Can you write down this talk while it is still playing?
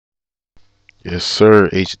Yes, sir.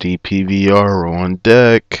 HD PVR on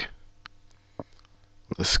deck.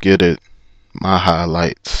 Let's get it. My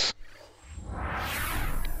highlights.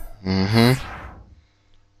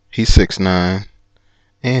 He's 6'9",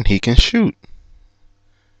 and he can shoot.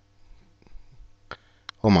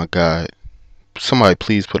 Oh my God. Somebody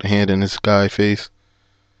please put a hand in this guy's face.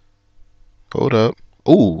 Hold up.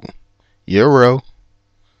 Ooh. Euro.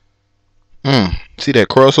 See that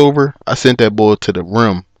crossover? I sent that ball to the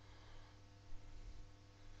rim.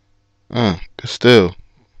 Good still.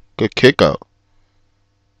 Good kick out.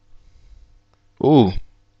 Ooh.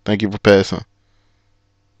 Thank you for passing.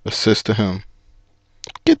 Assist to him.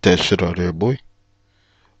 Get that shit out of there, boy.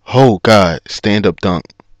 Oh God. Stand up dunk.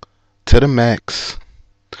 To the max.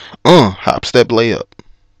 Hop step layup.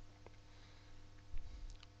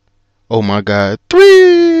 Oh my God.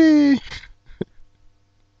 3.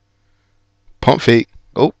 Pump fake.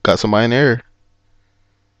 Oh, got somebody in there.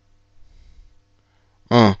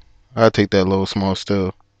 I'll take that little small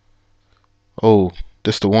still. Oh,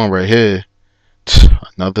 this the one right here.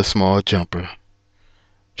 Another small jumper.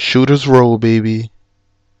 Shooter's roll, baby.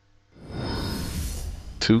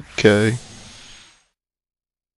 2K.